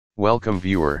Welcome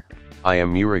viewer, I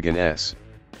am Murugan S.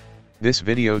 This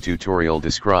video tutorial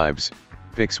describes,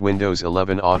 fix Windows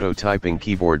 11 auto-typing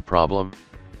keyboard problem.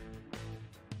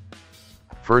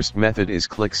 First method is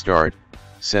click Start,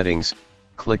 Settings,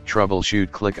 click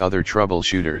Troubleshoot, click Other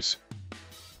Troubleshooters.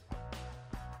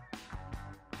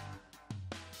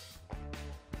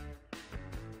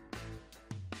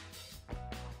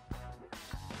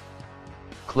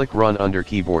 Click Run under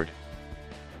Keyboard.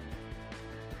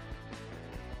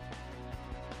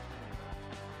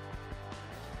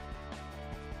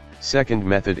 Second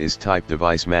method is type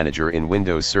Device Manager in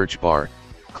Windows search bar,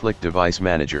 click Device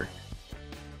Manager.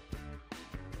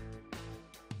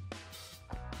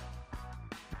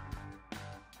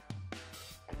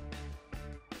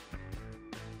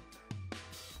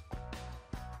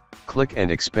 Click and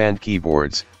expand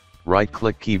keyboards,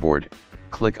 right-click keyboard,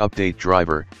 click Update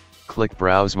Driver, click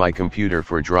Browse my computer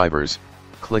for drivers,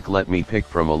 click Let me pick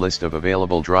from a list of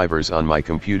available drivers on my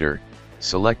computer,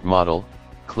 select Model,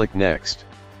 click Next.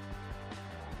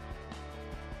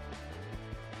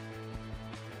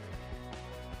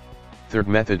 Third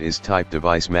method is type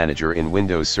Device Manager in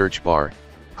Windows search bar,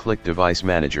 click Device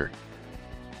Manager.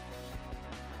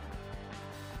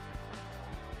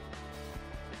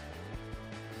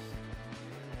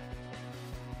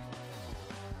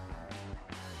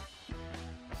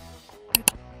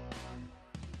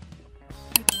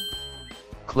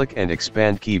 Click and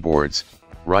expand keyboards,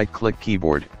 right-click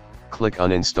keyboard, click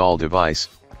Uninstall device,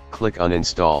 click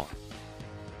Uninstall.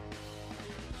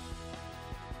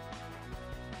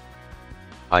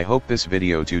 I hope this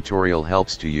video tutorial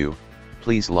helps to you.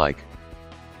 Please like,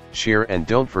 share and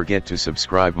don't forget to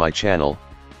subscribe my channel.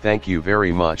 Thank you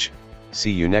very much.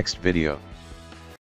 See you next video.